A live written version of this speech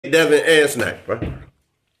Tank, Devin, and Snack, bro.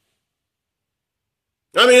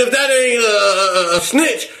 I mean, if that ain't a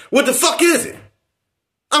snitch, what the fuck is it?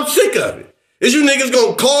 I'm sick of it. Is you niggas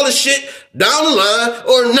gonna call the shit down the line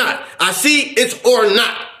or not? I see it's or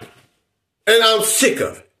not. And I'm sick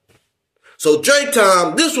of it. So Dre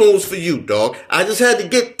Time, this one was for you, dog. I just had to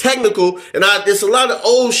get technical, and it's a lot of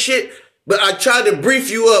old shit, but I tried to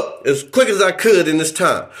brief you up as quick as I could in this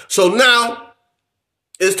time. So now,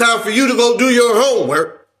 it's time for you to go do your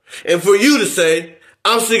homework, and for you to say,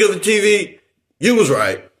 I'm sick of the TV, you was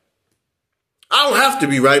right. I don't have to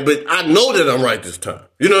be right, but I know that I'm right this time.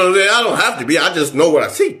 You know what I'm saying? I don't have to be. I just know what I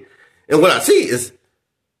see. And what I see is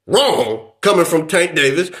wrong coming from Tank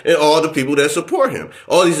Davis and all the people that support him.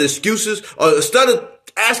 All these excuses. Instead of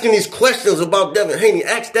asking these questions about Devin Haney,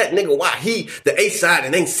 ask that nigga why he the A-side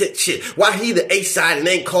and ain't said shit. Why he the A-side and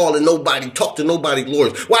ain't calling nobody, talk to nobody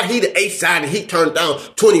lawyers. Why he the A-side and he turned down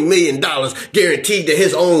 $20 million guaranteed that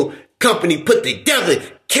his own company put together.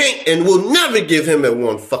 Can't and will never give him at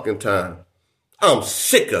one fucking time. I'm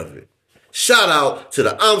sick of it. Shout out to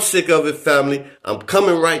the I'm Sick of It family. I'm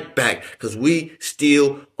coming right back because we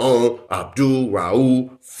still on Abdul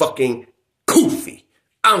Rauf fucking Kufi.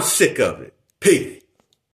 I'm sick of it. Peace.